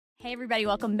Hey, everybody.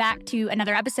 Welcome back to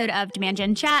another episode of Demand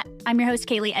Gen Chat. I'm your host,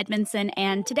 Kaylee Edmondson,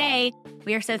 and today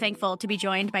we are so thankful to be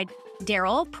joined by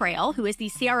Darryl Praill, who is the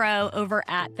CRO over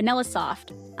at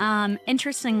VanillaSoft.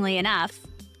 Interestingly enough,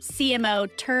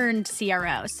 CMO turned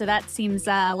CRO, so that seems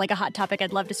like a hot topic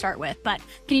I'd love to start with. But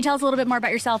can you tell us a little bit more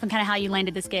about yourself and kind of how you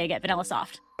landed this gig at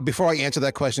VanillaSoft? Before I answer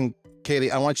that question, Kaylee,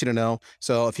 I want you to know,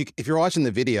 so if you're watching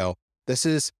the video, this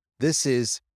is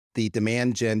the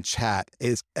Demand Gen Chat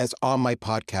is as on my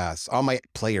podcast, on my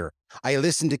player. I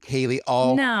listen to Kaylee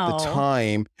all the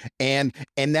time, and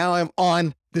now I'm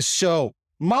on the show.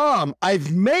 Mom, I've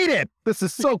made it. This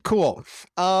is so cool.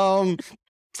 You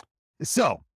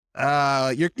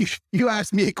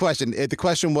asked me a question. The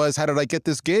question was, how did I get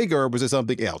this gig, or was it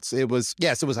something else? It was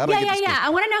how did I get this gig? I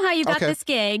want to know how you got this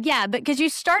gig. Yeah, because you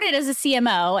started as a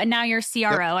CMO and now you're a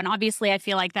CRO, and obviously I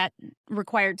feel like that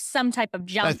required some type of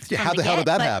jump. How the hell did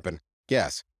that happen?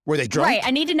 Yes. Were they drunk? Right.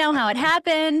 I need to know how it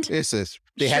happened.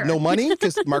 They had no money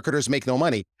because marketers make no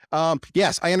money.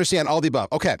 Yes, I understand all the above.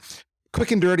 Okay.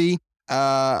 Quick and dirty.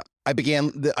 I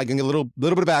can get a little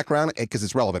bit of background because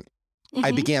it's relevant. Mm-hmm.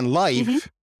 I began life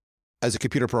as a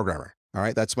computer programmer. All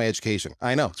right. That's my education.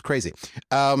 I know. It's crazy.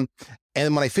 And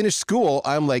when I finished school,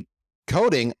 I'm like,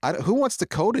 coding, who wants to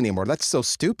code anymore? That's so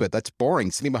stupid. That's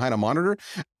boring. Sitting behind a monitor.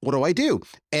 What do I do?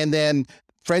 And then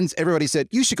everybody said,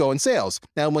 you should go in sales.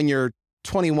 Now, when you're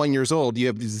 21 years old, you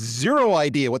have zero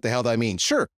idea what the hell that means.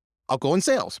 Sure, I'll go in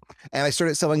sales. And I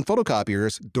started selling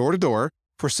photocopiers door to door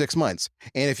for 6 months.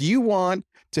 And if you want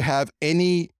to have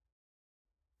any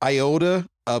iota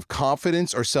of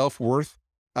confidence or self-worth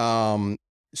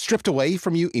stripped away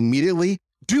from you immediately,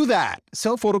 do that.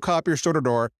 Sell photocopiers door to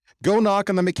door. Go knock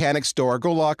on the mechanic's door.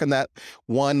 Go knock on that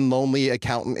one lonely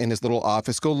accountant in his little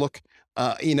office. Go look,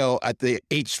 at the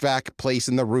HVAC place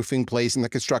and the roofing place and the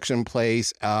construction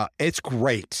place. It's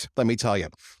great. Let me tell you,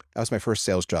 that was my first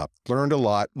sales job. Learned a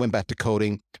lot. Went back to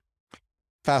coding.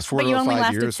 Fast forward about 5 years. But you only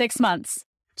lasted 6 months.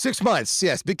 6 months,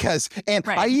 yes,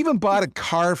 I even bought a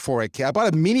car for it. I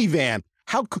bought a minivan.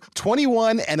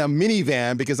 21 and a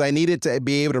minivan, because I needed to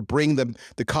be able to bring them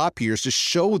the copiers to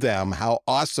show them how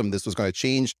awesome this was going to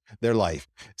change their life.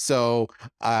 So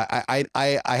I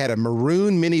had a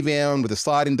maroon minivan with a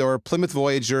sliding door, Plymouth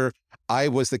Voyager. I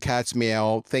was the cat's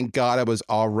meow. Thank God I was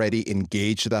already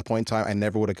engaged at that point in time. I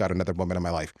never would have got another woman in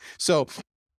my life. So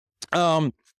I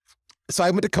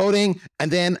went to coding,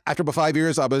 and then after about 5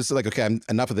 years, I was like, okay,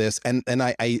 enough of this. And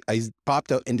I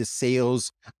popped out into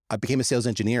sales. I became a sales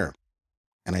engineer.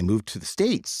 And I moved to the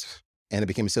States, and I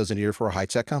became a sales engineer for a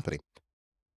high-tech company.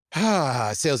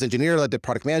 Sales engineer, led to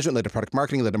product management, led to product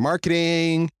marketing, led to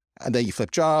marketing. And then you flip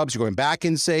jobs. You're going back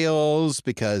in sales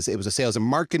because it was a sales and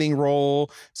marketing role,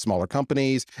 smaller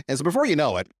companies. And so before you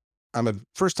know it, I'm a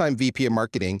first-time VP of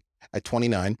marketing at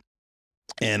 29.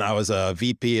 And I was a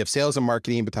VP of sales and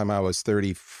marketing by the time I was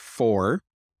 34.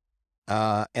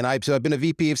 So I've been a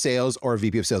VP of sales or a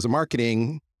VP of sales and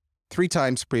marketing 3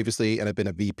 times previously, and I've been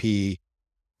a VP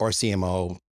or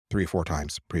CMO 3 or 4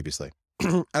 times previously.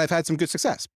 And I've had some good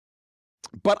success.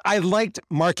 But I liked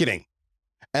marketing.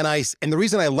 And the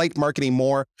reason I liked marketing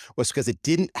more was because it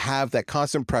didn't have that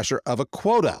constant pressure of a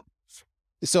quota.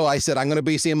 So I said, I'm going to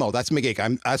be a CMO. That's my gig.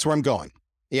 That's where I'm going.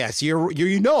 Yes,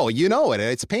 you know it.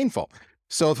 It's painful.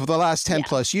 So for the last 10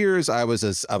 plus years, I was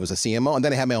a CMO, and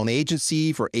then I had my own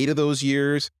agency for 8 of those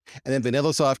years. And then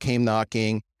VanillaSoft came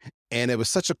knocking. And it was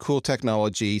such a cool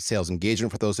technology, sales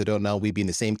engagement. For those who don't know, we'd be in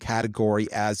the same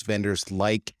category as vendors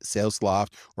like SalesLoft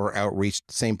or Outreach.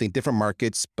 Same thing, different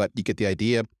markets, but you get the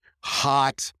idea.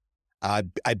 Hot.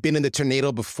 I've been in the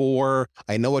tornado before.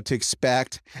 I know what to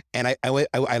expect. And I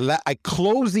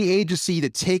closed the agency to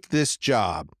take this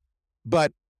job.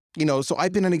 But, so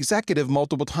I've been an executive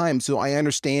multiple times, so I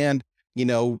understand.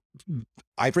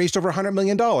 I've raised over $100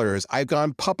 million. I've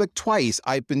gone public twice.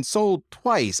 I've been sold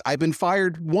twice. I've been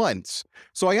fired once.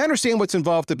 So I understand what's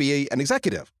involved to be an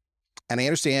executive. And I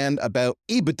understand about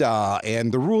EBITDA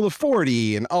and the rule of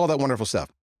 40 and all that wonderful stuff.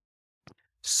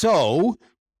 So,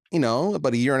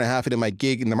 about a year and a half into my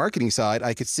gig in the marketing side,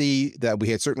 I could see that we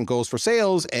had certain goals for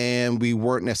sales and we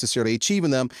weren't necessarily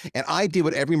achieving them. And I did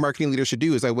what every marketing leader should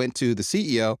do, is I went to the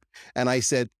CEO and I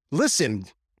said, listen,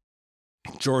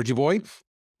 Georgie boy,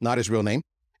 not his real name.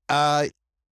 Part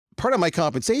of my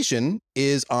compensation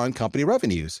is on company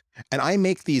revenues. And I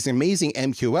make these amazing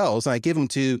MQLs and I give them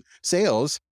to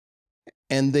sales,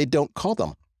 and they don't call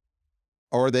them.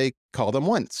 Or they call them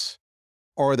once.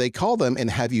 Or they call them, and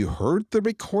have you heard the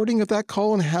recording of that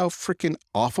call and how freaking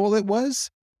awful it was?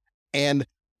 And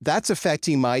that's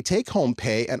affecting my take-home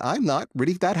pay, and I'm not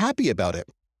really that happy about it.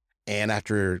 And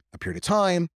after a period of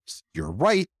time, you're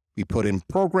right, We put in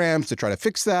programs to try to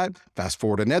fix that. Fast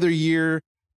forward another year,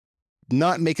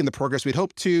 not making the progress we'd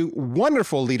hoped to.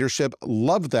 Wonderful leadership,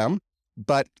 loved them.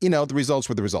 But, the results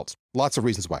were the results. Lots of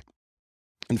reasons why.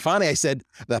 And finally, I said,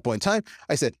 at that point in time,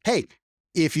 I said, hey,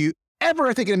 if you ever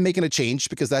are thinking of making a change,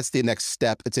 because that's the next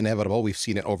step, it's inevitable. We've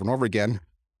seen it over and over again.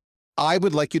 I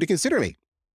would like you to consider me.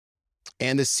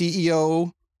 And the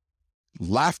CEO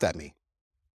laughed at me.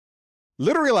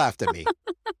 Literally laughed at me.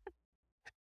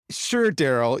 Sure,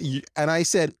 Darryl. And I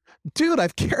said, dude,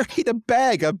 I've carried a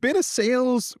bag. I've been a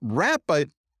sales rep. But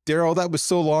Darryl, that was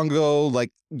so long ago.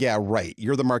 Like, yeah, right.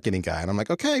 You're the marketing guy. And I'm like,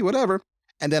 okay, whatever.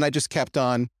 And then I just kept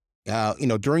on,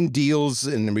 during deals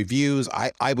and reviews,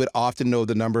 I would often know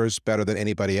the numbers better than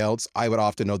anybody else. I would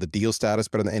often know the deal status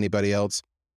better than anybody else.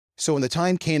 So when the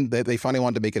time came that they finally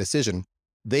wanted to make a decision,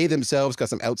 they themselves got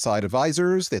some outside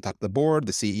advisors. They talked to the board,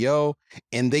 the CEO,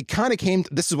 and they kind of came,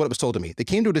 this is what was told to me. They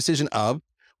came to a decision of,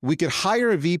 we could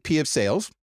hire a VP of sales.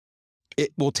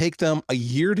 It will take them a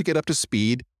year to get up to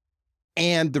speed.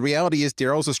 And the reality is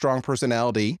Darryl's a strong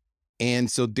personality.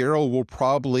 And so Darryl will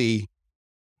probably,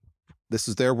 this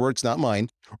is their words, not mine,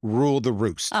 rule the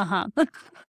roost.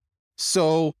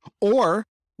 So, or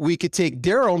we could take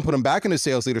Darryl and put him back in a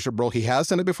sales leadership role. He has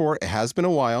done it before. It has been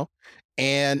a while.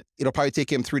 And it'll probably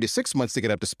take him 3 to 6 months to get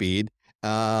up to speed.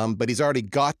 But he's already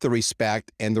got the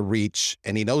respect and the reach,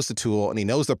 and he knows the tool, and he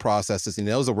knows the processes, and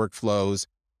he knows the workflows,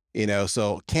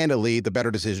 so candidly, the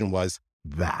better decision was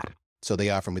that. So they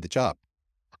offered me the job.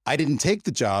 I didn't take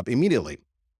the job immediately,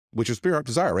 which was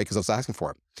bizarre, right? Because I was asking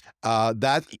for it.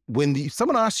 That when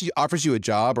someone offers you a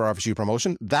job or offers you a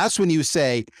promotion, that's when you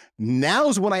say,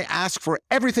 now's when I ask for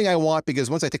everything I want, because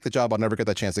once I take the job, I'll never get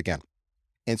that chance again.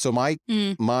 And so I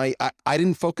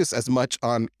didn't focus as much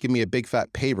on give me a big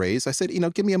fat pay raise. I said,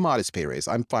 give me a modest pay raise.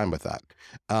 I'm fine with that.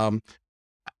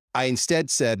 I instead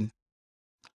said,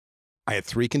 I had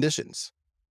 3 conditions.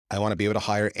 I want to be able to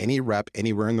hire any rep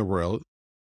anywhere in the world.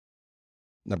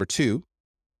 Number 2,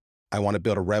 I want to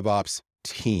build a RevOps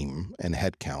team and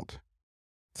headcount.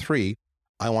 3,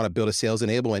 I want to build a sales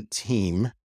enablement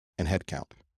team and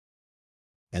headcount.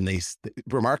 And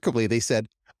remarkably, they said,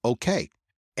 okay.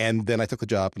 And then I took the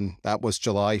job, and that was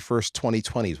July 1st,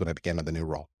 2020 is when I began on the new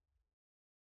role.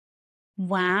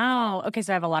 Wow. Okay,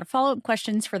 so I have a lot of follow-up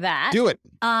questions for that. Do it.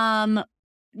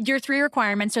 Your 3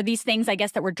 requirements are these things, I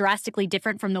guess, that were drastically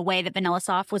different from the way that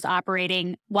VanillaSoft was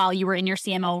operating while you were in your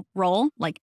CMO role.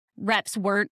 Like reps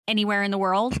weren't anywhere in the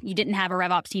world. You didn't have a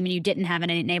RevOps team, and you didn't have an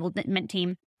enablement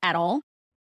team at all.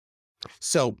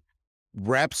 So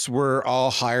reps were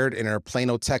all hired in our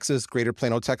Plano, Texas, greater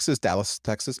Plano, Texas, Dallas,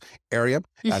 Texas area.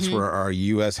 That's where our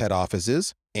U.S. head office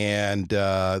is. And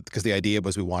because the idea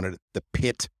was we wanted the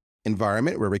pit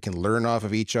environment where we can learn off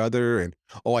of each other. And,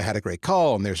 I had a great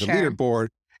call, and there's a leaderboard,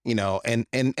 and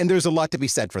there's a lot to be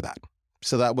said for that.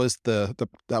 So that was that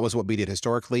was what we did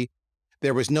historically.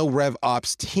 There was no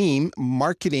RevOps team.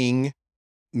 Marketing,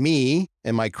 me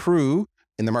and my crew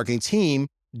and the marketing team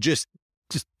just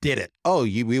did it.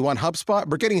 We want HubSpot?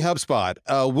 We're getting HubSpot.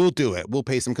 We'll do it. We'll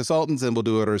pay some consultants and we'll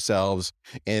do it ourselves.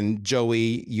 And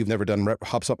Joey, you've never done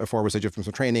HubSpot before. We sent you from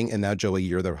some training. And now Joey,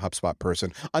 you're the HubSpot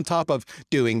person on top of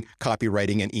doing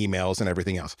copywriting and emails and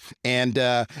everything else. And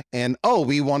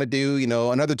we want to do,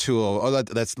 another tool.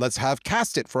 Let's have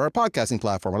Cast It for our podcasting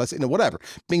platform. Or let's, whatever.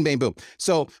 Bing, bang, boom.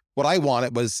 So what I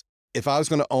wanted was, if I was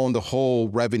going to own the whole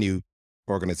revenue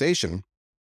organization,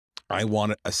 I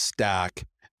wanted a stack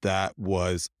that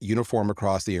was uniform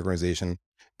across the organization,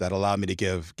 that allowed me to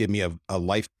give me a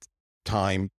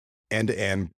lifetime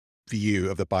end-to-end view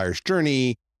of the buyer's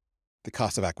journey, the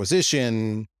cost of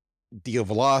acquisition, deal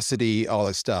velocity, all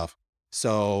that stuff.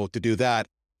 So to do that,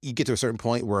 you get to a certain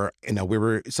point where,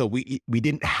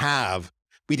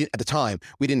 at the time,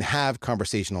 we didn't have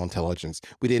conversational intelligence.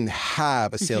 We didn't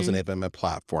have a sales enablement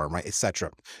platform, right, et cetera.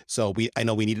 So I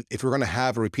know we needed, if we're going to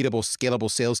have a repeatable,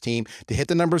 scalable sales team to hit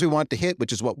the numbers we want to hit,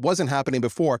 which is what wasn't happening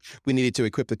before, we needed to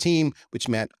equip the team, which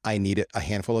meant I needed a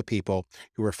handful of people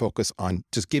who were focused on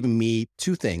just giving me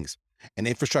 2 things: an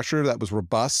infrastructure that was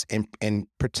robust and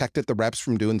protected the reps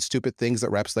from doing stupid things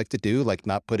that reps like to do, like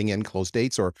not putting in close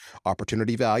dates or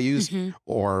opportunity values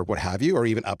or what have you, or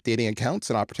even updating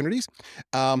accounts and opportunities.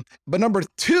 But number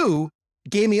 2,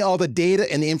 gave me all the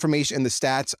data and the information and the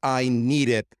stats I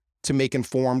needed to make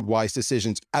informed, wise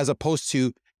decisions, as opposed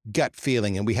to gut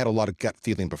feeling. And we had a lot of gut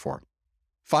feeling before.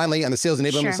 Finally, on the sales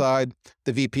enablement side,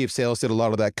 the VP of sales did a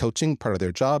lot of that coaching, part of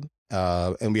their job.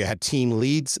 And we had team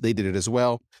leads. They did it as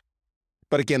well.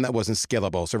 But again, that wasn't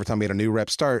scalable. So every time we had a new rep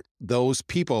start, those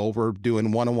people were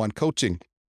doing one-on-one coaching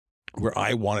where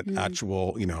I wanted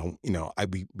actual,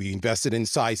 we invested in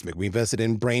Seismic, we invested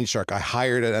in Brainshark. I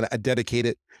hired a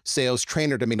dedicated sales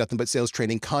trainer to make nothing but sales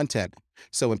training content.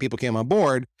 So when people came on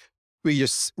board, we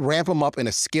just ramp them up in a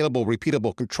scalable,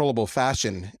 repeatable, controllable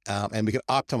fashion, and we could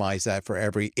optimize that for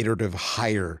every iterative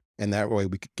hire. And that way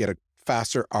we could get a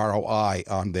faster ROI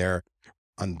on their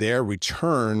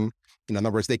return. In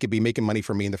other words, they could be making money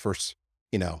for me in the first,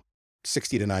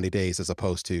 60 to 90 days as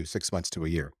opposed to 6 months to a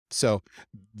year. So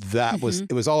that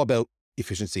it was all about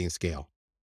efficiency and scale.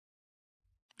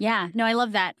 Yeah, no, I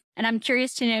love that. And I'm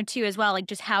curious to know too, as well, like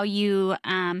just how you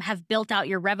have built out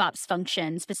your RevOps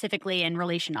function specifically in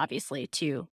relation, obviously,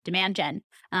 to demand gen.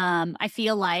 I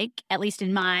feel like, at least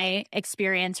in my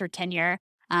experience or tenure,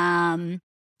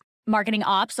 marketing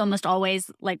ops almost always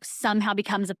like somehow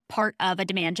becomes a part of a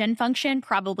demand gen function,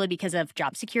 probably because of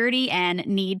job security and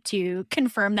need to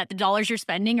confirm that the dollars you're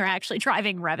spending are actually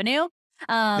driving revenue.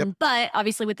 But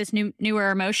obviously with this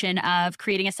newer motion of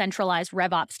creating a centralized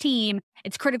RevOps team,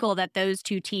 it's critical that those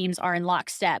two teams are in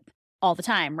lockstep all the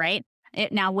time, right?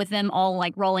 Now with them all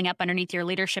like rolling up underneath your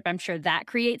leadership, I'm sure that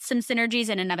creates some synergies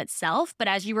in and of itself. But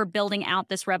as you were building out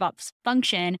this RevOps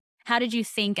function, how did you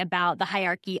think about the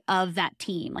hierarchy of that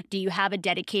team? Like, do you have a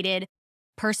dedicated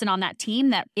person on that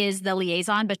team that is the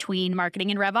liaison between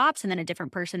marketing and RevOps, and then a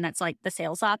different person that's like the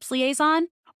sales ops liaison?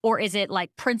 Or is it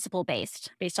like principle based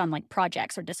on like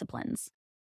projects or disciplines?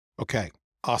 Okay.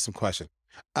 Awesome question.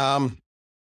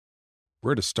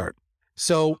 Where to start?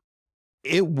 So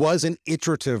it was an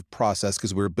iterative process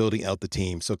because we were building out the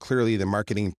team. So clearly the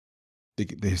marketing,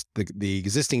 the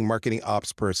existing marketing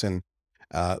ops person,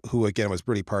 who again was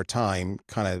pretty part-time,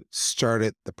 kind of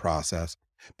started the process.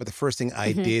 But the first thing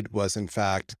I did was, in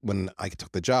fact, when I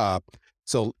took the job,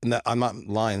 so I'm not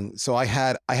lying. So I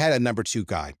had a number two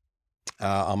guy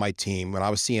on my team. When I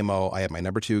was CMO, I had my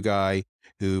number two guy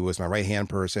who was my right-hand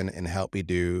person and helped me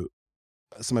do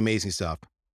some amazing stuff.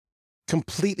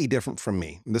 Completely different from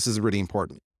me. This is really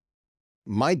important.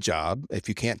 My job, if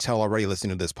you can't tell already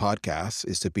listening to this podcast,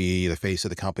 is to be the face of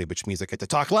the company, which means I get to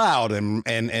talk loud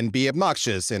and be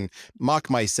obnoxious and mock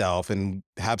myself and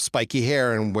have spiky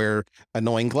hair and wear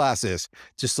annoying glasses,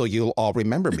 just so you'll all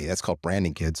remember me. That's called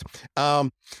branding, kids.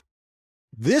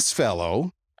 This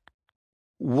fellow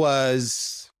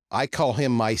I call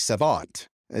him my savant.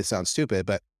 It sounds stupid,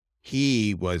 but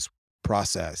he was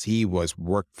process. He was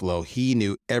workflow. He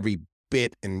knew every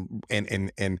bit and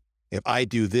if I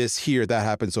do this here, that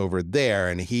happens over there.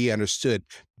 And he understood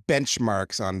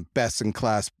benchmarks on best in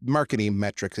class marketing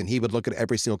metrics. And he would look at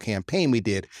every single campaign we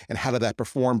did and how did that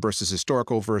perform versus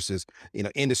historical versus,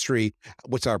 industry.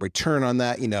 What's our return on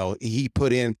that? He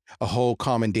put in a whole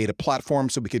common data platform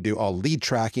so we could do all lead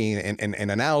tracking and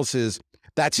analysis.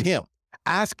 That's him.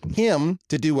 Ask him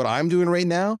to do what I'm doing right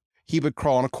now. He would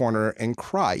crawl in a corner and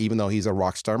cry, even though he's a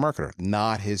rock star marketer,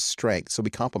 not his strength. So we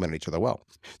complemented each other well.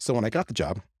 So when I got the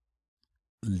job,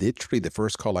 literally the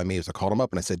first call I made was I called him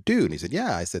up and I said, dude, and he said,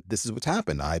 yeah. I said, this is what's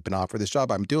happened. I've been offered this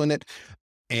job. I'm doing it.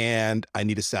 And I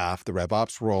need to staff the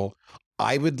RevOps role.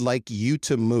 I would like you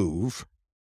to move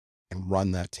and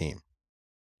run that team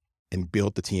and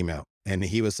build the team out. And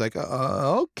he was like,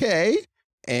 okay.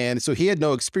 And so he had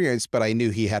no experience, but I knew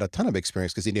he had a ton of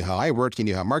experience because he knew how I worked. He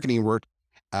knew how marketing worked.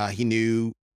 He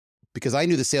knew, because I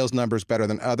knew the sales numbers better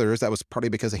than others. That was partly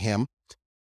because of him.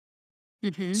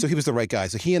 So he was the right guy.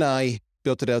 So he and I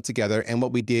built it out together. And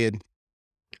what we did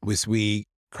was we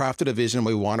crafted a vision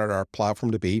we wanted our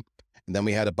platform to be. And then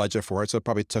we had a budget for it. So it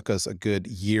probably took us a good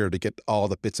year to get all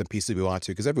the bits and pieces we want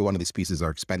to, because every one of these pieces are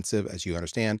expensive, as you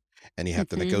understand, and you have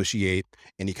to negotiate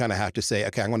and you kind of have to say,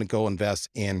 okay, I'm going to go invest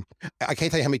in, I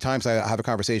can't tell you how many times I have a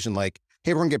conversation like,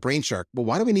 hey, we're going to get Brainshark. Well,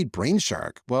 why do we need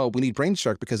Brainshark? Well, we need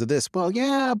Brainshark because of this. Well,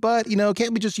 yeah, but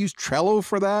can't we just use Trello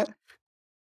for that?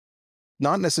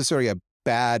 Not necessarily a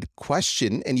bad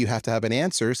question, and you have to have an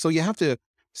answer. So you have to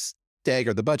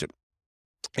stagger the budget.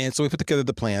 And so we put together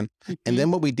the plan. And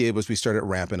then what we did was we started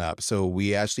ramping up. So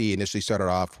we actually initially started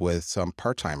off with some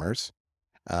part-timers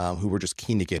who were just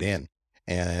keen to get in.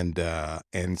 And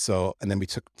then we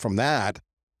took from that,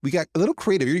 we got a little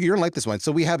creative. You're going to like this one.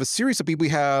 So we have a series of people. We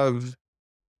have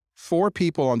 4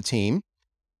 people on the team.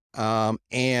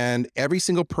 And every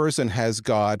single person has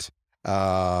got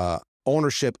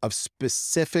ownership of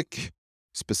specific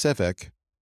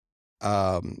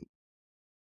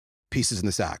pieces in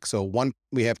the stack. So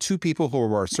we have 2 people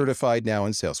who are certified now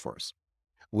in Salesforce.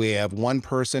 We have 1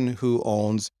 person who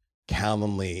owns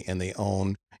Calendly, and they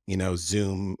own,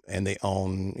 Zoom, and they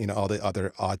own, all the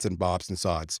other odds and bobs and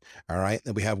sods. All right.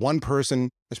 And we have 1 person,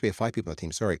 actually we have 5 people on the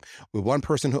team. Sorry. We have 1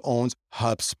 person who owns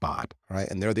HubSpot, right?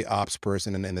 And they're the ops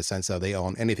person in the sense that they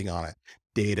own anything on it.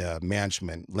 data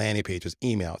management, landing pages,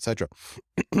 email, etc.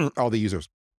 All the users.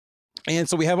 And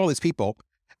so we have all these people.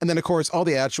 And then, of course, all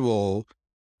the actual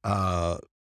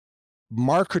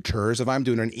marketers, if I'm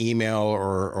doing an email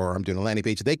or I'm doing a landing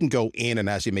page, they can go in and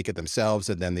actually make it themselves.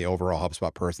 And then the overall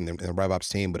HubSpot person and the RevOps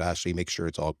team would actually make sure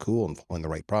it's all cool and following the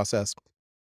right process.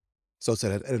 So it's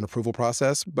an approval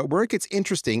process. But where it gets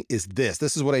interesting is this.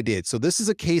 This is what I did. So this is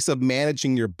a case of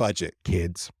managing your budget,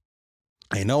 kids.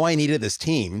 I know I needed this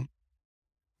team,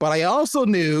 but I also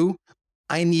knew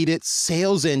I needed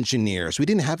sales engineers. We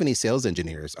didn't have any sales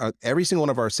engineers. Every single one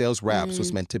of our sales reps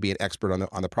was meant to be an expert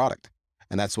on the product.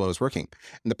 And that's what was working.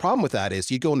 And the problem with that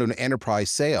is you go into an enterprise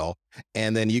sale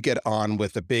and then you get on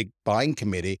with a big buying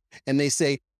committee and they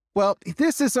say, well,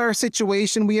 this is our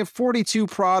situation. We have 42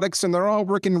 products and they're all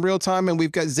working in real time. And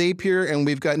we've got Zapier and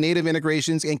we've got native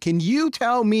integrations. And can you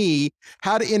tell me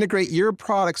how to integrate your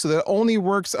product so that it only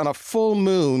works on a full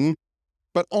moon,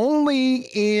 but only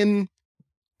in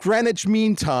Greenwich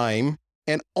Mean Time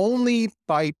and only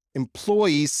by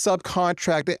employees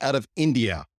subcontracted out of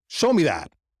India? Show me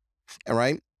that. All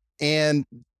right. And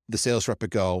the sales rep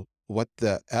would go, what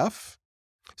the F?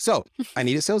 So I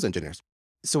needed sales engineers.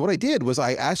 So what I did was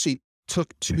I actually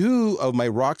took 2 of my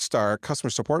rock star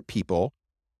customer support people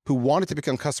who wanted to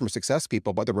become customer success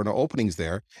people, but there were no openings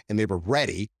there and they were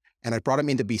ready. And I brought them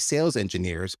in to be sales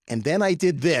engineers. And then I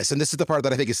did this. And this is the part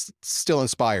that I think is still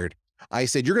inspired. I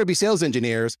said, you're going to be sales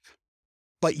engineers,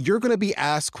 but you're going to be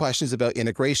asked questions about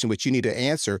integration, which you need to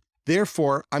answer.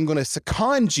 Therefore, I'm going to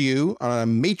second you on a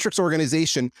matrix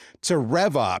organization to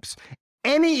RevOps.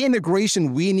 Any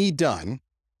integration we need done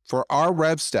for our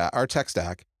our tech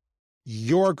stack,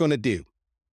 you're going to do.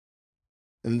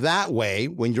 And that way,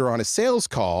 when you're on a sales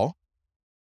call,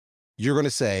 you're going to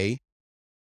say,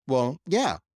 well,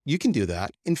 yeah, you can do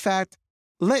that. In fact,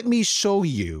 let me show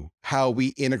you how we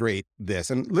integrate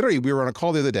this. And literally, we were on a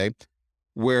call the other day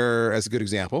where, as a good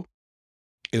example,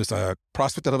 it was a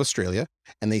prospect out of Australia,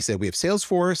 and they said, we have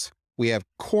Salesforce, we have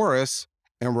Chorus,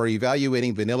 and we're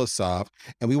evaluating VanillaSoft,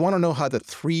 and we want to know how the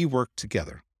 3 work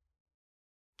together.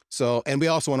 So, and we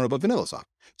also want to know about VanillaSoft.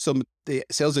 So the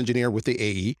sales engineer with the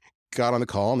AE got on the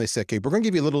call, and they said, okay, we're going to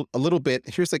give you a little bit.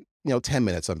 Here's 10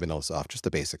 minutes on VanillaSoft, just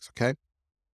the basics, okay?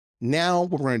 Now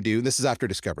what we're going to do, this is after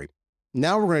discovery.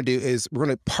 Now what we're going to do is we're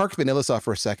going to park VanillaSoft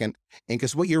for a second, and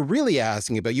because what you're really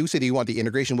asking about, you said you want the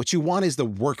integration, what you want is the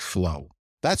workflow.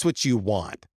 That's what you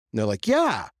want. And they're like,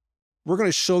 yeah, we're going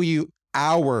to show you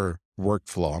our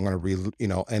workflow. I'm going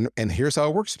to and here's how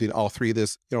it works between all 3 of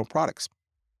this, products.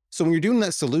 So when you're doing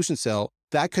that solution sell,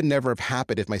 that could never have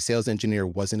happened if my sales engineer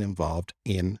wasn't involved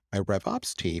in my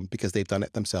RevOps team, because they've done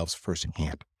it themselves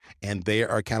firsthand. And they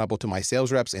are accountable to my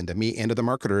sales reps and to me and to the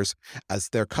marketers as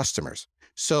their customers.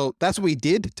 So that's what we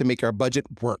did to make our budget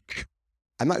work.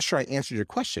 I'm not sure I answered your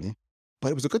question, but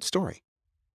it was a good story.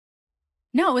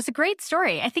 No, it was a great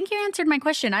story. I think you answered my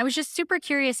question. I was just super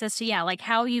curious as to,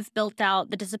 how you've built out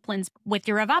the disciplines with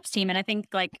your RevOps team. And I think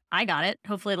I got it.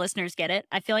 Hopefully listeners get it.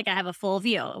 I feel like I have a full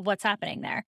view of what's happening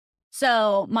there.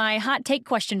 So my hot take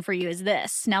question for you is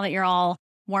this, now that you're all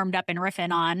warmed up and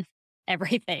riffing on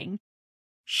everything,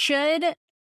 should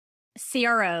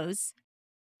CROs,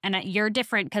 and you're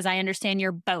different because I understand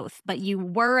you're both, but you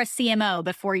were a CMO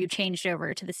before you changed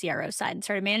over to the CRO side and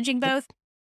started managing both.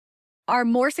 Are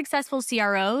more successful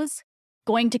CROs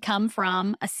going to come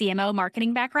from a CMO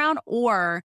marketing background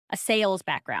or a sales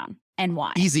background, and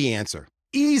why? Easy answer.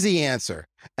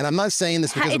 And I'm not saying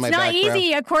this because of my background. It's not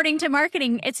easy according to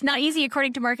marketing. It's not easy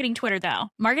according to marketing Twitter, though.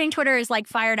 Marketing Twitter is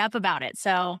fired up about it.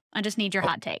 So I just need your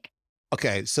hot take.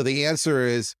 Okay. So the answer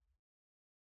is,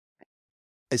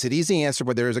 it's an easy answer,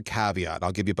 but there is a caveat.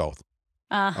 I'll give you both.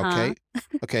 Okay.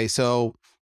 Okay. So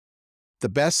the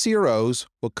best CROs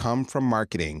will come from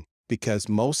marketing, because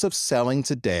most of selling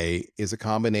today is a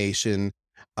combination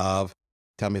of,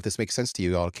 tell me if this makes sense to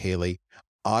you all, Kaylee,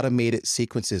 automated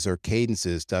sequences or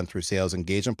cadences done through sales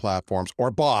engagement platforms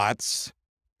or bots,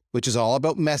 which is all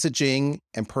about messaging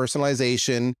and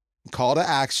personalization, call to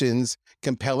actions,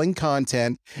 compelling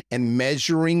content, and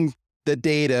measuring the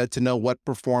data to know what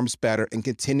performs better and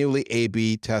continually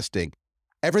A/B testing.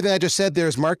 Everything I just said there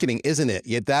is marketing, isn't it?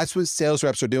 Yet that's what sales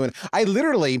reps are doing. I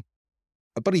literally,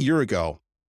 about a year ago,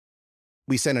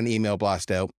 we sent an email blast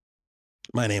out.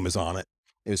 My name is on it.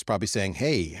 It was probably saying,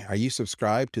 hey, are you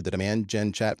subscribed to the Demand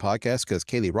Gen Chat podcast? Because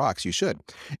Kaylee rocks, you should.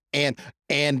 And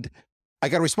I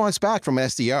got a response back from an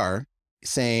SDR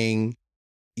saying,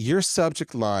 your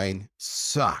subject line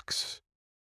sucks.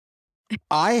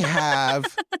 I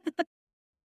have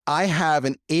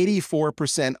an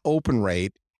 84% open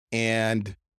rate.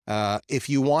 And if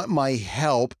you want my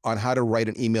help on how to write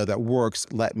an email that works,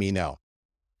 let me know.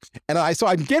 And so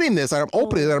I'm getting this, I'm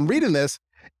opening it, I'm reading this,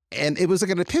 and it was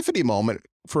like an epiphany moment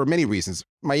for many reasons.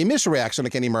 My initial reaction,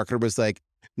 like any marketer, was like,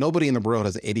 nobody in the world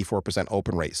has an 84%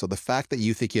 open rate. So the fact that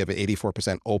you think you have an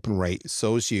 84% open rate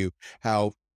shows you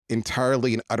how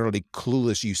entirely and utterly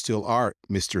clueless you still are,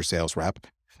 Mr. Sales Rep,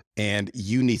 and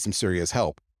you need some serious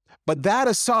help. But that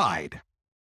aside,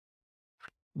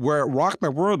 where it rocked my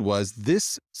world was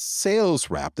this sales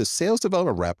rep, this sales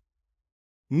development rep,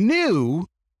 knew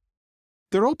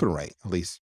their open rate, at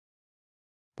least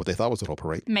what they thought was an open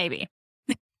rate. Maybe.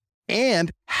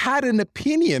 And had an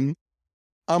opinion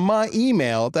on my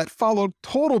email that followed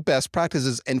total best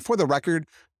practices. And for the record,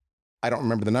 I don't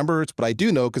remember the numbers, but I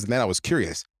do know because then I was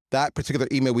curious. That particular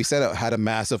email we sent out had a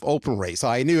massive open rate. So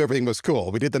I knew everything was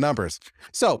cool. We did the numbers.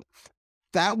 So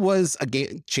that was a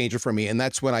game changer for me. And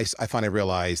that's when I finally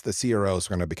realized the CROs are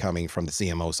going to be coming from the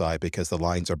CMO side because the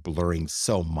lines are blurring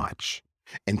so much.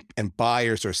 And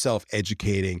buyers are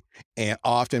self-educating. And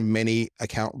often many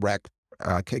account rec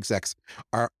execs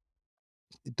are,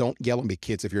 don't yell at me,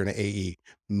 kids, if you're in an AE.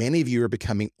 Many of you are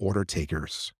becoming order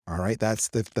takers. All right. That's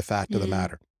the fact of the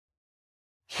matter.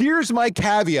 Here's my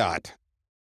caveat.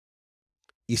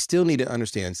 You still need to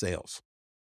understand sales.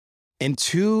 And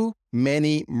too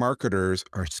many marketers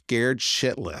are scared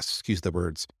shitless, excuse the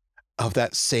words, of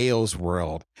that sales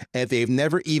world. And they've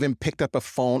never even picked up a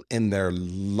phone in their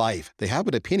life. They have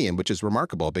an opinion, which is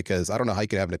remarkable because I don't know how you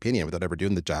could have an opinion without ever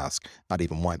doing the task, not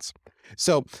even once.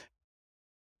 So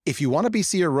if you want to be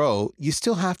CRO, you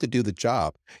still have to do the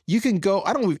job. You can go,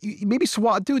 maybe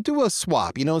swap, do a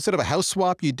swap. Instead of a house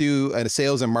swap, you do a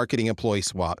sales and marketing employee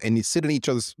swap and you sit in each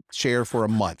other's chair for a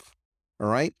month. All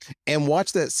right. And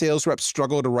watch that sales rep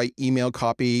struggle to write email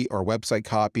copy or website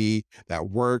copy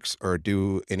that works or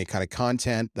do any kind of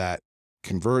content that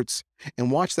converts.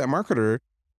 And watch that marketer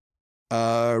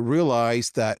realize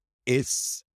that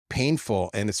it's painful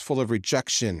and it's full of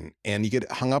rejection and you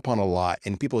get hung up on a lot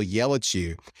and people yell at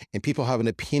you and people have an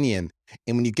opinion.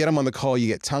 And when you get them on the call, you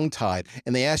get tongue tied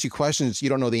and they ask you questions. You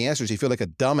don't know the answers. You feel like a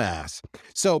dumbass.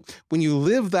 So when you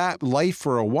live that life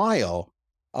for a while,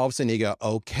 all of a sudden you go,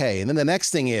 okay. And then the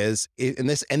next thing is,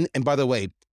 and by the way,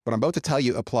 what I'm about to tell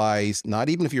you applies not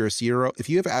even if you're a CRO, if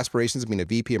you have aspirations of being a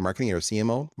VP of marketing or a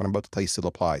CMO, what I'm about to tell you still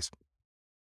applies.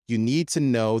 You need to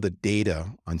know the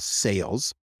data on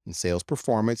sales and sales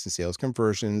performance and sales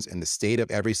conversions and the state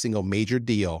of every single major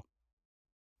deal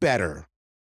better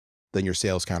than your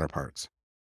sales counterparts.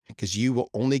 Because you will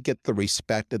only get the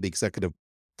respect of the executive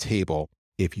table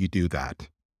if you do that.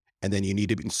 And then you need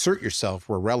to insert yourself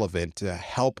where relevant to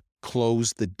help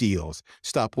close the deals.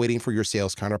 Stop waiting for your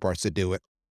sales counterparts to do it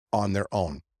on their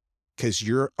own. Because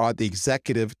you're at the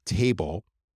executive table,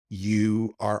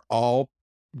 you are all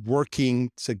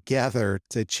working together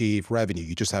to achieve revenue.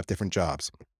 You just have different jobs.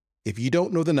 If you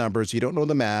don't know the numbers, you don't know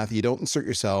the math, you don't insert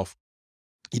yourself,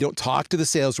 you don't talk to the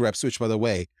sales reps, which by the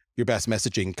way, your best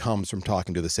messaging comes from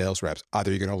talking to the sales reps. Either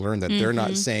you're going to learn that they're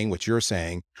not saying what you're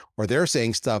saying, or they're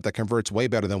saying stuff that converts way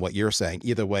better than what you're saying.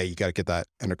 Either way, you got to get that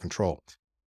under control.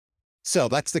 So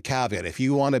that's the caveat. If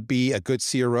you want to be a good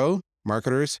CRO,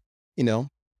 marketers,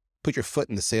 put your foot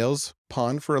in the sales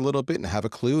pond for a little bit and have a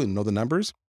clue and know the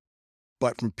numbers.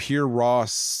 But from pure raw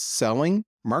selling,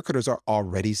 marketers are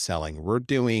already selling. We're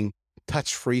doing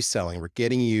touch-free selling. We're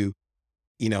getting you,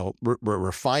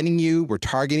 we're finding you, we're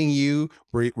targeting you,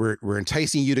 we're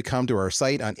enticing you to come to our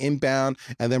site on inbound,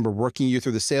 and then we're working you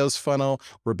through the sales funnel.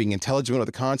 We're being intelligent with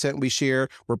the content we share.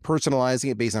 We're personalizing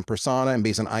it based on persona and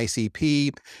based on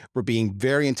ICP. We're being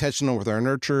very intentional with our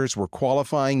nurtures. We're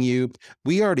qualifying you.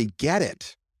 We already get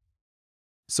it.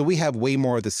 So we have way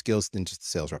more of the skills than just the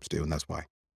sales reps do, and that's why.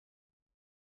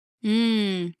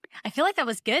 I feel like that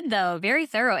was good, though. Very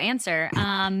thorough answer.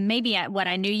 Maybe what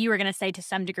I knew you were going to say to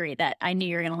some degree, that I knew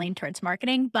you were going to lean towards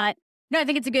marketing. But no, I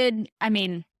think it's a good,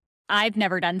 I've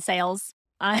never done sales.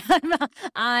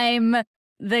 I'm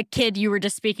the kid you were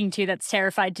just speaking to that's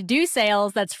terrified to do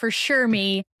sales. That's for sure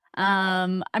me.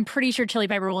 I'm pretty sure Chili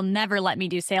Pepper will never let me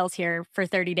do sales here for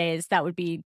 30 days. That would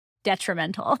be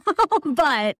detrimental.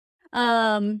 But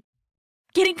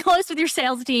getting close with your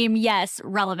sales team, yes,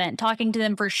 relevant. Talking to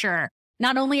them for sure.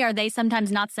 Not only are they sometimes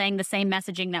not saying the same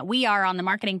messaging that we are on the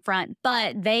marketing front,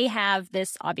 but they have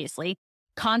this, obviously,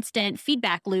 constant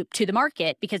feedback loop to the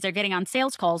market because they're getting on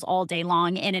sales calls all day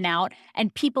long, in and out,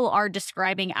 and people are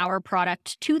describing our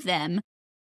product to them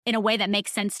in a way that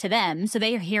makes sense to them. So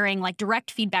they are hearing like direct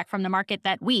feedback from the market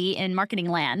that we in marketing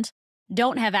land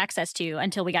don't have access to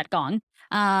until we got Gong.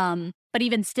 But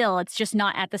even still, it's just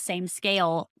not at the same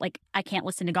scale. Like, I can't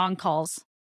listen to Gong calls,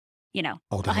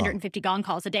 150 Gong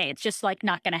calls a day. It's just like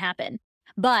not going to happen.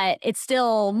 but it's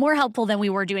still more helpful than we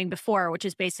were doing before, which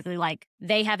is basically like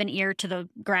they have an ear to the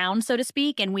ground, so to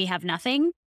speak, and we have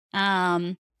nothing.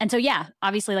 And so, yeah,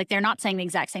 obviously, like they're not saying the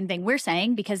exact same thing we're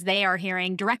saying because they are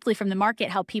hearing directly from the market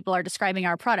how people are describing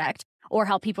our product or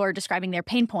how people are describing their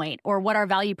pain point or what our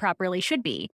value prop really should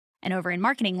be. And over in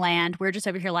marketing land, we're just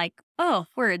over here like, oh,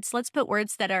 words. Let's put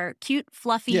words that are cute,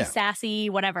 fluffy, sassy,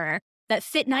 whatever, that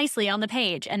fit nicely on the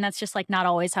page. And that's just like not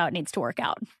always how it needs to work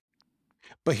out.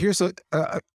 But here's what's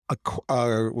the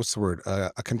word?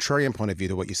 A contrarian point of view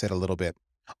to what you said a little bit.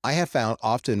 I have found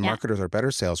often marketers are better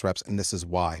sales reps, and this is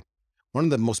why. One of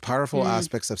the most powerful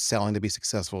aspects of selling to be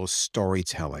successful is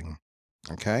storytelling.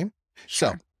 Okay? Sure.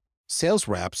 So sales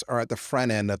reps are at the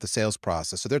front end of the sales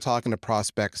process. So they're talking to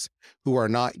prospects who are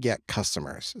not yet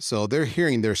customers. So they're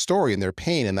hearing their story and their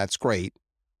pain, and that's great.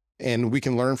 And we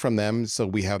can learn from them. So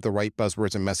we have the right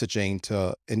buzzwords and messaging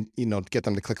to get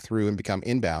them to click through and become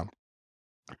inbound.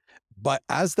 But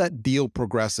as that deal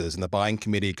progresses and the buying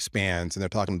committee expands and they're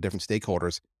talking to different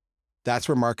stakeholders, that's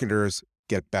where marketers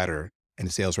get better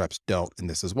and sales reps don't. And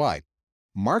this is why.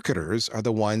 Marketers are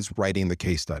the ones writing the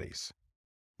case studies.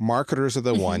 Marketers are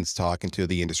the ones talking to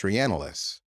the industry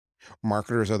analysts.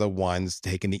 Marketers are the ones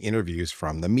taking the interviews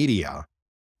from the media.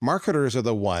 Marketers are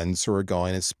the ones who are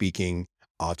going and speaking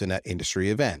often at industry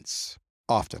events,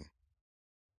 often.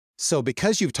 So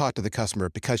because you've talked to the customer,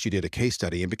 because you did a case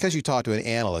study, and because you talked to an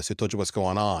analyst who told you what's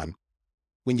going on,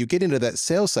 when you get into that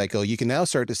sales cycle, you can now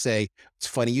start to say, it's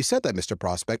funny you said that, Mr.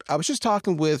 Prospect. I was just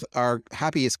talking with our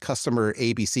happiest customer,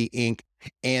 ABC Inc.,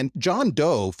 and John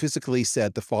Doe physically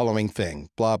said the following thing,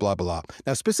 blah, blah, blah.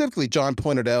 Now, specifically, John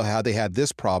pointed out how they had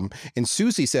this problem, and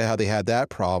Susie said how they had that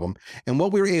problem. And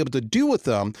what we were able to do with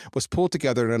them was pull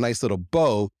together in a nice little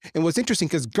bow. And what's interesting,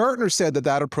 because Gartner said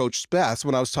that approached best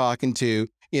when I was talking to,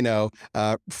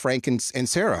 Frank and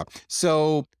Sarah.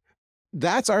 So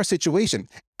that's our situation.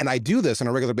 And I do this on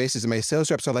a regular basis. And my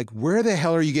sales reps are like, where the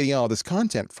hell are you getting all this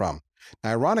content from?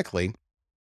 Now, ironically,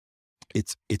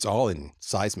 it's all in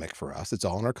Seismic for us. It's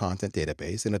all in our content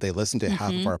database. And if they listen to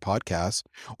half of our podcasts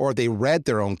or they read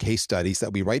their own case studies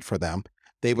that we write for them,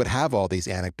 they would have all these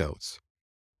anecdotes.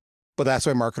 But that's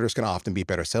why marketers can often be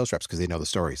better sales reps because they know the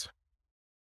stories.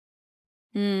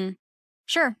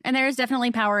 Sure. And there is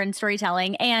definitely power in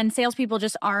storytelling, and salespeople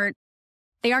just aren't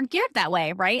geared that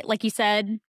way, right? Like you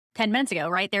said 10 minutes ago,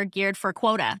 right? They're geared for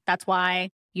quota. That's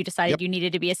why you decided you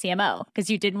needed to be a CMO because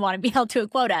you didn't want to be held to a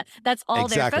quota. That's all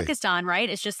they're focused on, right?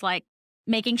 It's just like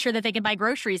making sure that they can buy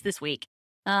groceries this week.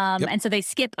 And so they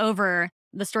skip over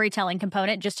the storytelling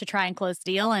component just to try and close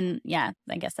the deal. And yeah,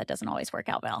 I guess that doesn't always work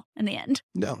out well in the end.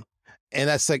 No. And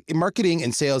that's like marketing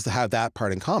and sales to have that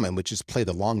part in common, which is play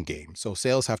the long game. So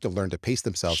sales have to learn to pace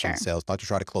themselves in sales, not to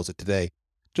try to close it today.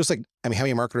 Just like, how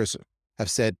many marketers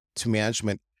have said to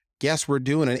management, yes, we're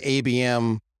doing an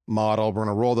ABM model. We're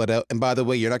going to roll that out. And by the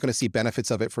way, you're not going to see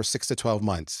benefits of it for 6 to 12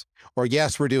 months. Or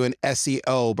yes, we're doing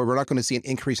SEO, but we're not going to see an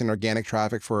increase in organic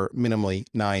traffic for minimally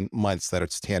 9 months that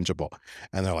it's tangible.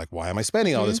 And they're like, why am I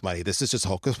spending all this money? This is just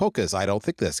hocus pocus. I don't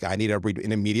think this. I need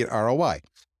an immediate ROI.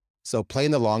 So playing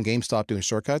the long game, stop doing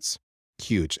shortcuts,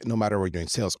 huge, no matter whether you're doing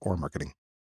sales or marketing.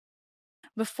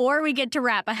 Before we get to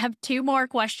wrap, I have 2 more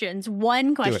questions.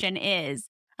 One question is,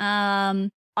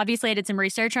 obviously I did some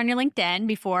research on your LinkedIn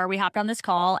before we hopped on this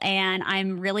call, and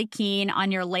I'm really keen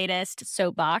on your latest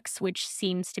soapbox, which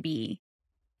seems to be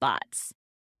bots.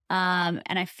 And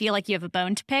I feel like you have a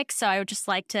bone to pick. So I would just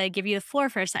like to give you the floor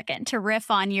for a second to riff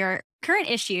on your current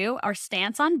issue or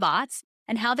stance on bots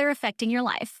and how they're affecting your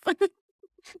life.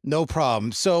 No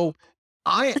problem. So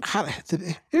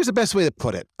here's the best way to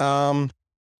put it. Where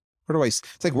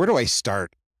do I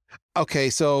start?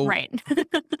 Okay. So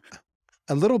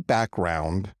a little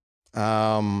background.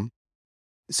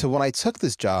 So when I took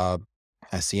this job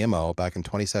as CMO back in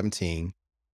 2017,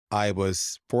 I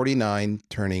was 49,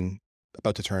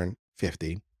 about to turn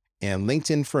 50. And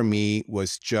LinkedIn for me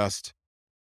was just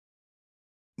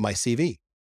my CV.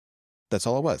 That's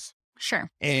all it was. Sure.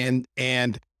 And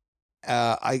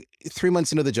 3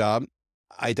 months into the job,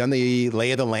 I done the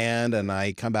lay of the land, and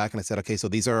I come back and I said, okay, so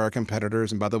these are our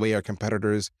competitors. And by the way, our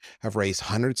competitors have raised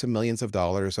hundreds of millions of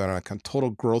dollars on a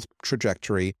total growth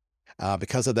trajectory.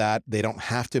 Because of that, they don't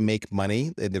have to make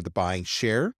money. They're buying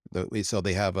share. So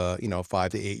they have a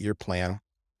 5 to 8 year plan.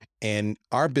 And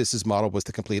our business model was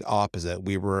the complete opposite.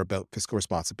 We were about fiscal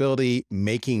responsibility,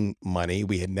 making money.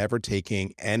 We had never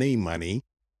taken any money.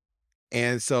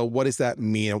 And so what does that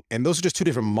mean? And those are just 2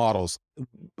 different models.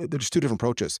 They're just 2 different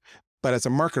approaches. But as a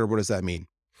marketer, what does that mean?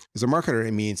 As a marketer,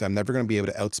 it means I'm never going to be able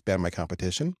to outspend my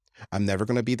competition. I'm never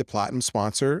going to be the platinum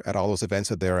sponsor at all those events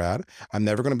that they're at. I'm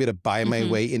never going to be able to buy my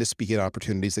way into speaking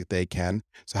opportunities that they can.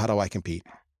 So how do I compete?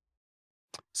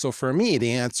 So for me,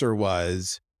 the answer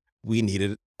was we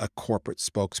needed a corporate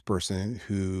spokesperson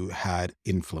who had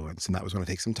influence, and that was going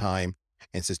to take some time.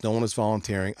 And since no one was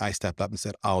volunteering, I stepped up and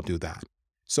said, I'll do that.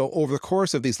 So over the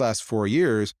course of these last 4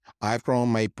 years, I've grown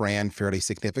my brand fairly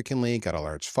significantly, got a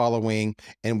large following,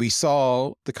 and we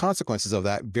saw the consequences of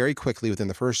that very quickly within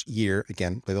the first year.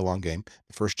 Again, play the long game.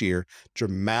 The first year,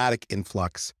 dramatic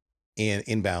influx in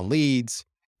inbound leads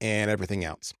and everything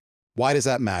else. Why does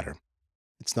that matter?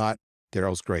 It's not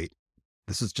Darryl's great.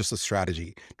 This is just a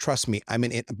strategy. Trust me,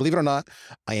 believe it or not,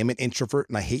 I am an introvert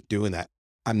and I hate doing that.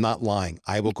 I'm not lying.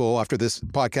 I will go after this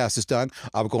podcast is done.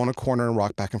 I will go in a corner and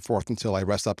rock back and forth until I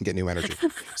rest up and get new energy.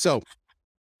 So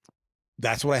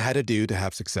that's what I had to do to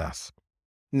have success.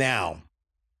 Now,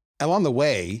 along the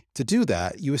way to do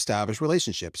that, you establish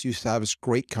relationships, you establish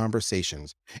great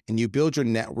conversations, and you build your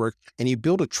network and you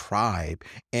build a tribe.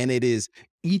 And it is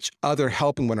each other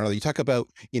helping one another. You talk about,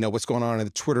 what's going on in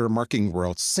the Twitter marketing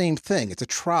world. Same thing. It's a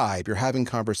tribe. You're having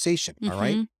conversation. All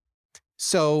right.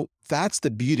 So that's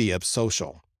the beauty of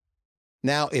social.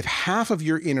 Now, if half of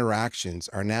your interactions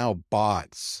are now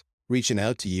bots reaching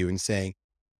out to you and saying,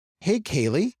 hey,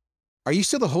 Kaylee, are you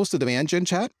still the host of Demand Gen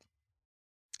Chat?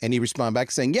 And you respond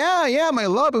back saying, yeah, I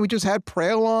love it. We just had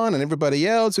Praill on and everybody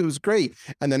else. It was great.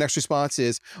 And the next response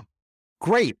is,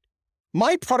 great.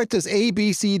 My product is A,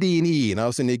 B, C, D, and E. And all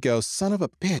of a sudden you go, son of a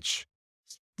bitch,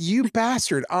 you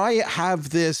bastard. I have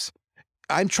this.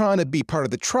 I'm trying to be part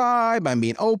of the tribe. I'm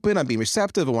being open. I'm being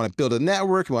receptive. I want to build a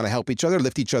network. I want to help each other,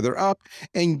 lift each other up.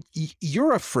 And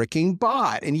you're a freaking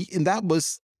bot. And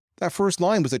that first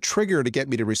line was a trigger to get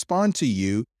me to respond to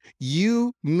you.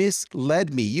 You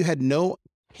misled me. You had no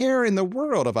care in the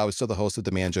world if I was still the host of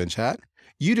Demand Gen Chat.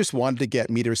 You just wanted to get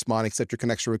me to respond, accept your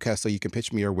connection request so you can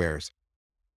pitch me your wares.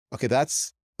 Okay,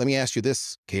 let me ask you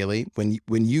this, Kaylee.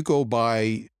 When you go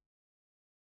buy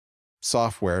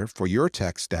software for your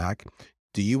tech stack,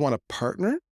 do you want a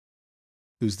partner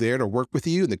who's there to work with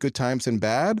you in the good times and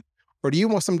bad? Or do you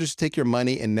want someone to just take your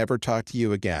money and never talk to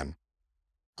you again?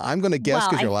 I'm going to guess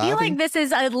because you're laughing. I feel like this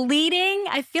is a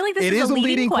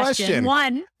leading question.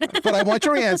 One. But I want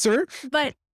your answer.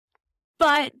 But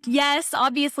yes,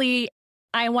 obviously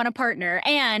I want a partner.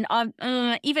 And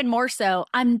even more so,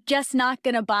 I'm just not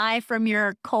going to buy from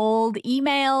your cold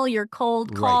email, your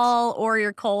cold call, or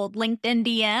your cold LinkedIn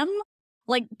DM.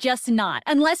 Like, just not.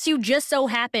 Unless you just so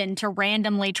happen to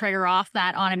randomly trigger off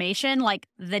that automation, like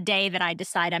the day that I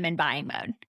decide I'm in buying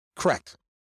mode. Correct.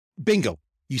 Bingo.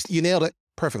 You nailed it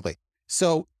perfectly.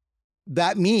 So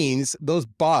that means those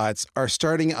bots are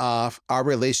starting off our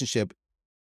relationship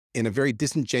in a very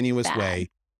disingenuous way,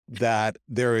 that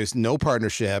there is no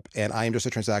partnership and I am just a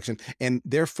transaction. And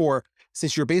therefore,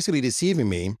 since you're basically deceiving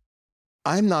me,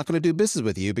 I'm not going to do business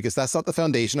with you because that's not the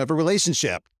foundation of a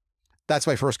relationship. That's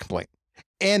my first complaint.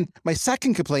 And my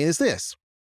second complaint is this.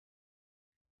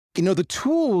 The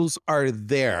tools are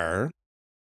there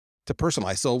to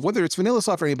personalize. So whether it's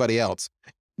VanillaSoft or anybody else,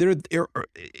 they're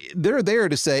there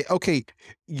to say, okay,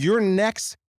 your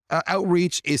next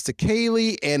outreach is to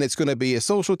Kaylee and it's going to be a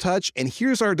social touch. And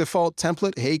here's our default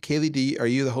template. Hey, Kaylee, are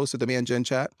you the host of Demand Gen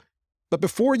Chat? But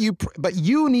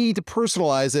you need to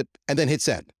personalize it and then hit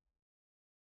send.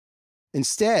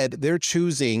 Instead, they're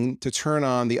choosing to turn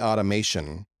on the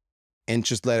automation and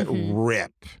just let it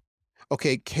rip.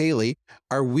 Okay, Kaylee,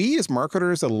 are we as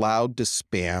marketers allowed to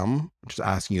spam? I'm just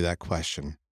asking you that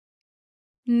question.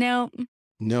 No.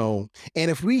 And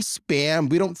if we spam,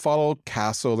 we don't follow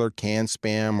CASL or CAN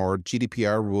spam or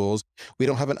GDPR rules. We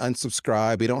don't have an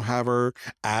unsubscribe. We don't have our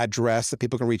address that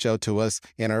people can reach out to us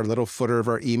in our little footer of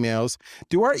our emails.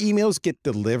 Do our emails get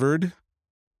delivered?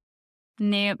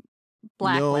 Nope.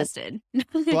 Blacklisted.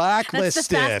 Blacklisted. That's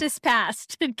the fastest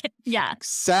passed. Yeah.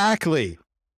 Exactly.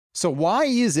 So why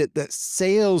is it that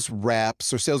sales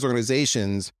reps or sales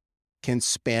organizations can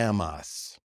spam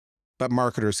us, but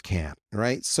marketers can't,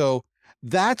 right? So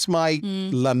that's my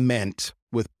lament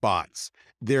with bots.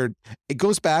 It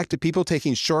goes back to people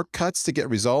taking shortcuts to get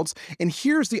results. And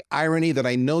here's the irony that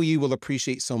I know you will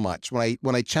appreciate so much.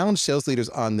 When I challenge sales leaders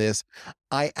on this,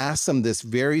 I ask them this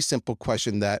very simple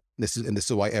question this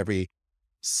is why every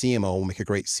CMO will make a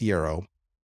great CRO.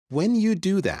 When you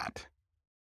do that,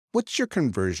 what's your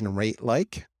conversion rate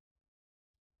like?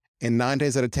 And 9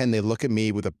 times out of 10, they look at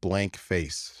me with a blank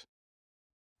face.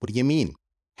 What do you mean?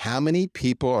 How many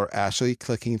people are actually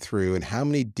clicking through and how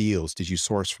many deals did you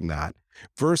source from that?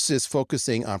 Versus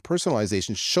focusing on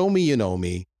personalization, show me you know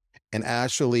me, and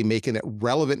actually making it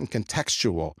relevant and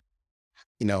contextual.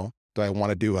 do I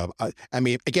want to do I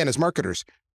mean, again, as marketers,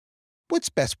 what's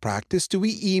best practice? Do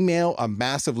we email a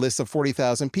massive list of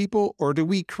 40,000 people, or do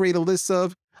we create a list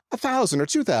of 1,000 or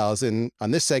 2,000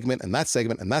 on this segment and that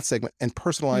segment and that segment and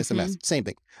personalize the message? Same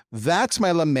thing. That's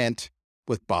my lament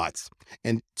with bots.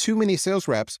 And too many sales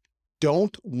reps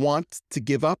don't want to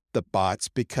give up the bots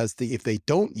because if they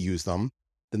don't use them,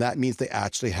 then that means they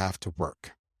actually have to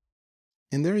work.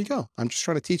 And there you go. I'm just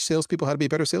trying to teach salespeople how to be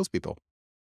better salespeople.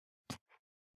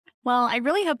 Well, I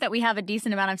really hope that we have a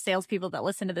decent amount of salespeople that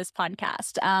listen to this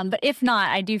podcast. But if not,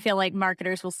 I do feel like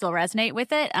marketers will still resonate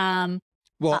with it.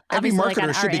 Well, every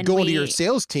marketer should be going to your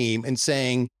sales team and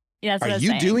saying, are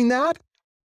you doing that?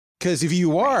 Because if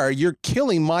you are, you're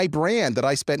killing my brand that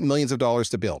I spent millions of dollars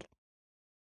to build.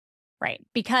 Right.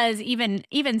 Because even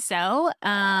so,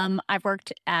 I've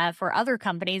worked for other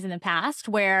companies in the past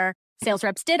where sales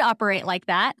reps did operate like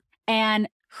that. And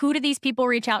who do these people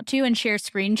reach out to and share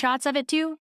screenshots of it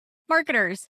to?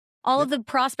 Marketers. All of the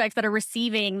prospects that are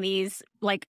receiving these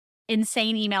like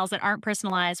insane emails that aren't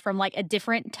personalized from like a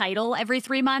different title every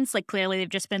 3 months. Like clearly they've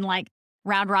just been like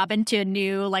round robin to a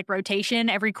new like rotation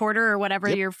every quarter or whatever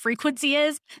your frequency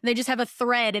is. They just have a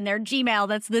thread in their Gmail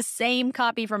that's the same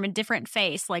copy from a different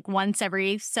face, like once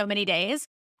every so many days.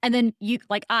 And then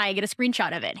I get a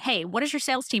screenshot of it. Hey, what is your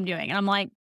sales team doing? And I'm like,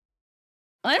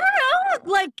 I don't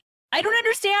know. Like, I don't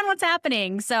understand what's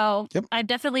happening. So I've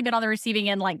definitely been on the receiving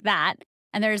end like that.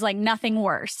 And there's like nothing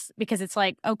worse because it's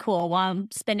like, oh, cool. Well, I'm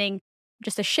spending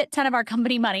just a shit ton of our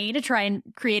company money to try and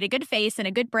create a good face and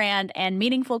a good brand and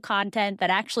meaningful content that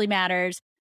actually matters.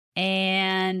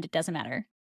 And it doesn't matter.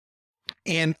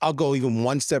 And I'll go even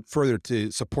one step further to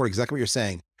support exactly what you're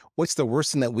saying. What's the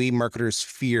worst thing that we marketers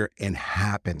fear and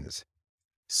happens?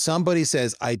 Somebody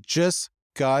says, I just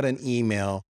got an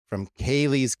email from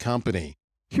Kaylee's company.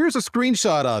 Here's a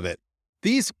screenshot of it.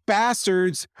 These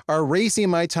bastards are wasting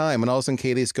my time. And all of a sudden,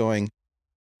 Kaylee's going,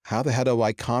 how the hell do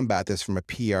I combat this from a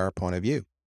PR point of view?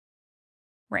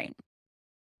 Right.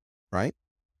 Right?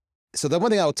 So the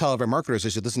one thing I would tell our marketers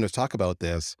is you listen to us talk about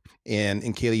this. And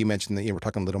Kaylee, you mentioned that we're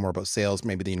talking a little more about sales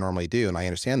maybe than you normally do. And I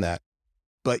understand that.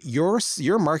 But your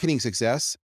marketing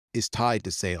success is tied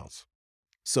to sales.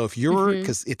 So if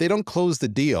because if they don't close the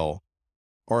deal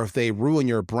or if they ruin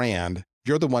your brand,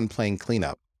 you're the one playing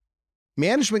cleanup.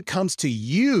 Management comes to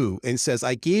you and says,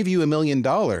 I gave you $1 million.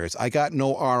 I got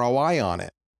no ROI on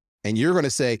it. And you're going to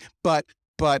say, but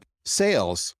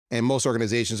sales, and most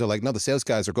organizations are like, no, the sales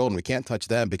guys are golden. We can't touch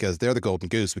them because they're the golden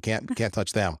goose. We can't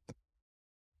touch them.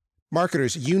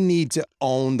 Marketers, you need to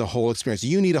own the whole experience.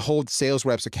 You need to hold sales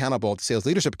reps accountable, sales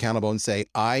leadership accountable, and say,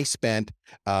 I spent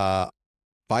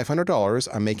 $500.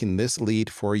 I'm making this lead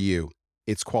for you.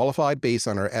 It's qualified based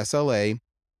on our SLA.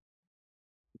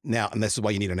 Now, and this is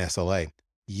why you need an SLA.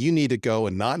 You need to go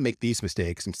and not make these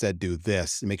mistakes. Instead, do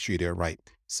this and make sure you do it right.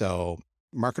 So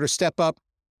marketers, step up,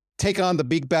 take on the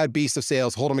big bad beast of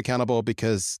sales, hold them accountable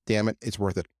because, damn it, it's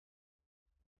worth it.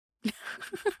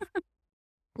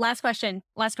 Last question.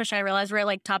 I realized we're at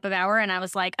like top of hour and I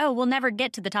was like, oh, we'll never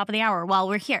get to the top of the hour while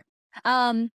we're here.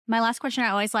 My last question I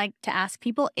always like to ask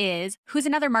people is, who's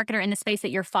another marketer in the space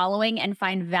that you're following and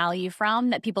find value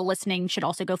from that people listening should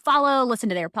also go follow, listen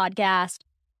to their podcast,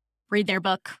 read their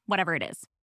book, whatever it is?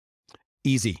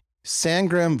 Easy.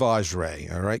 Sangram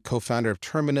Vajre, all right, co-founder of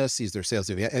Terminus. He's their sales,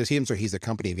 he's the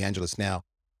company evangelist now.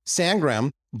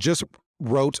 Sangram just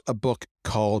wrote a book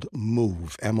called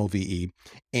Move, M-O-V-E,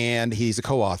 and he's a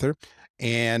co-author.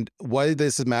 And why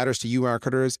this matters to you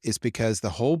marketers is because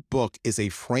the whole book is a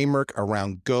framework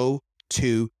around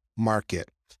go-to-market.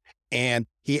 And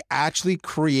he actually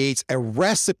creates a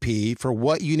recipe for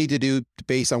what you need to do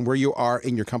based on where you are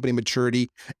in your company maturity.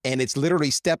 And it's literally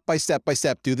step by step by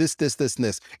step, do this, this, this, and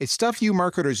this. It's stuff you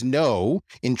marketers know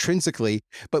intrinsically,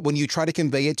 but when you try to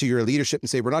convey it to your leadership and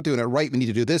say, we're not doing it right, we need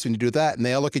to do this, we need to do that, and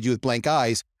they all look at you with blank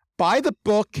eyes, buy the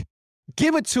book,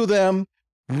 give it to them,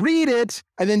 read it,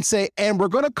 and then say, and we're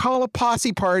going to call a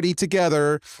posse party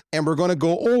together, and we're going to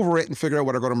go over it and figure out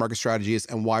what our go-to-market strategy is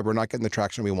and why we're not getting the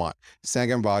traction we want.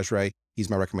 Sangram Vajre, he's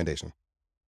my recommendation.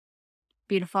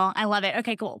 Beautiful. I love it.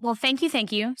 Okay, cool. Well, thank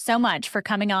you so much for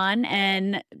coming on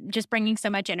and just bringing so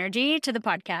much energy to the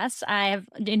podcast. I have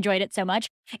enjoyed it so much.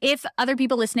 If other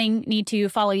people listening need to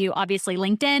follow you, obviously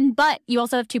LinkedIn, but you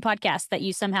also have 2 podcasts that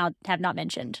you somehow have not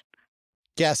mentioned.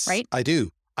 Yes, right? I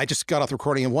do. I just got off the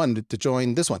recording of one to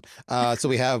join this one. So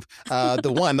we have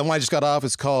the one I just got off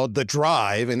is called The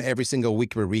Drive. And every single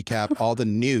week we recap all the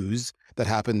news that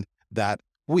happened that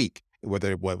week,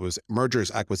 whether what was mergers,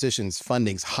 acquisitions,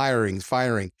 fundings, hirings,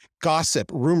 firing,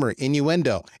 gossip, rumor,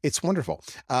 innuendo. It's wonderful.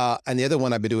 And the other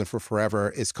one I've been doing for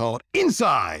forever is called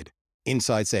Inside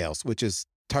Sales, which is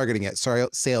targeting at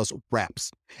sales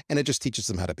reps. And it just teaches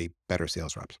them how to be better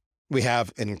sales reps. We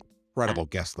have an incredible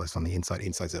guest list on the Inside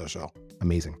Sales Show.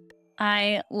 Amazing.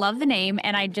 I love the name.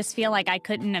 And I just feel like I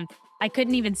couldn't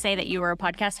even say that you were a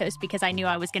podcast host because I knew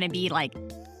I was going to be like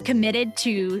committed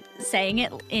to saying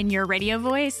it in your radio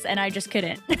voice. And I just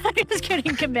couldn't. I just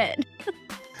couldn't commit.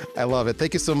 I love it.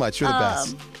 Thank you so much. You're the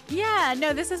best. Yeah,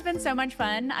 no, this has been so much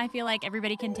fun. I feel like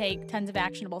everybody can take tons of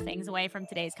actionable things away from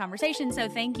today's conversation. So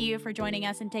thank you for joining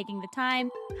us and taking the time.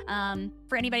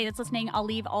 For anybody that's listening, I'll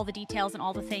leave all the details and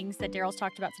all the things that Darryl's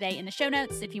talked about today in the show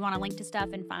notes. If you want to link to stuff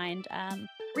and find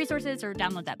resources or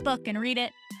download that book and read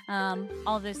it,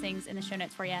 all of those things in the show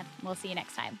notes for you. We'll see you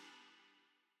next time.